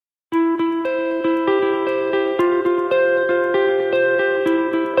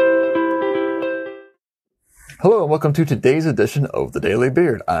Hello and welcome to today's edition of The Daily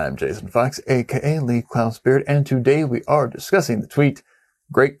Beard. I'm Jason Fox, aka Lee Klaus Beard, and today we are discussing the tweet,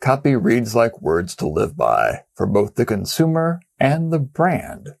 "Great copy reads like words to live by," for both the consumer and the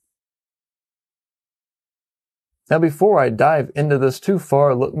brand. Now before I dive into this too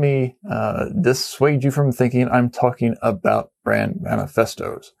far, let me dissuade you from thinking I'm talking about brand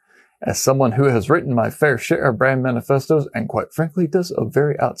manifestos. As someone who has written my fair share of brand manifestos and quite frankly does a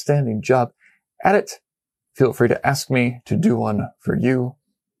very outstanding job at it, feel free to ask me to do one for you.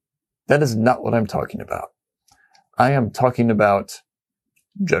 That is not what I'm talking about. I am talking about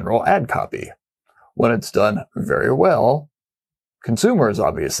general ad copy. When it's done very well, consumers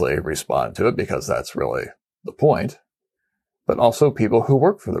obviously respond to it because that's really the point, but also people who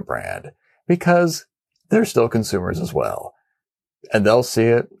work for the brand because they're still consumers as well. And they'll see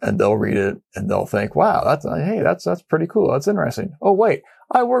it and they'll read it and they'll think, wow, that's pretty cool. That's interesting. Oh, wait,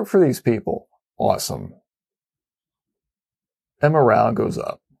 I work for these people. Awesome. And morale goes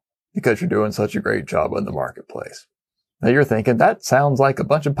up because you're doing such a great job in the marketplace. Now you're thinking, that sounds like a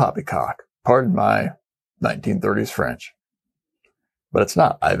bunch of poppycock. Pardon my 1930s French. But it's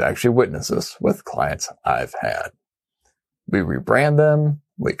not. I've actually witnessed this with clients I've had. We rebrand them.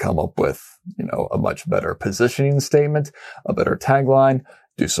 We come up with, a much better positioning statement, a better tagline,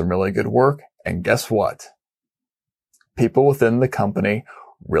 do some really good work. And guess what? People within the company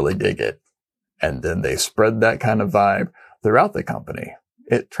really dig it. And then they spread that kind of vibe throughout the company.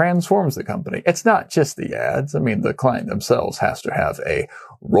 It transforms the company. It's not just the ads. I mean, the client themselves has to have a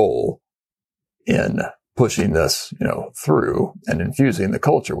role in pushing this, through and infusing the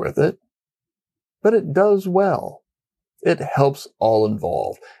culture with it. But it does well. It helps all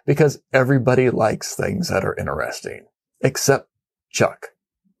involved because everybody likes things that are interesting, except Chuck.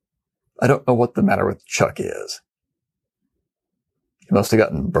 I don't know what the matter with Chuck is. He must have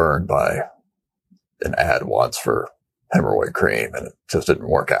gotten burned by an ad once for hemorrhoid cream and it just didn't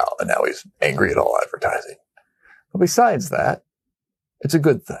work out. And now he's angry at all advertising. But besides that, it's a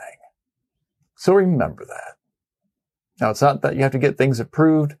good thing. So remember that. Now it's not that you have to get things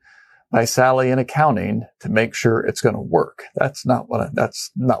approved by Sally in accounting to make sure it's going to work. That's not what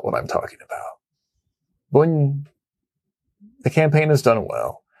I'm talking about. When the campaign is done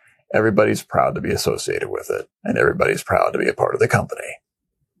well, everybody's proud to be associated with it and everybody's proud to be a part of the company.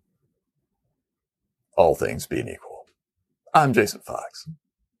 All things being equal. I'm Jason Fox.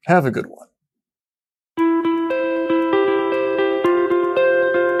 Have a good one.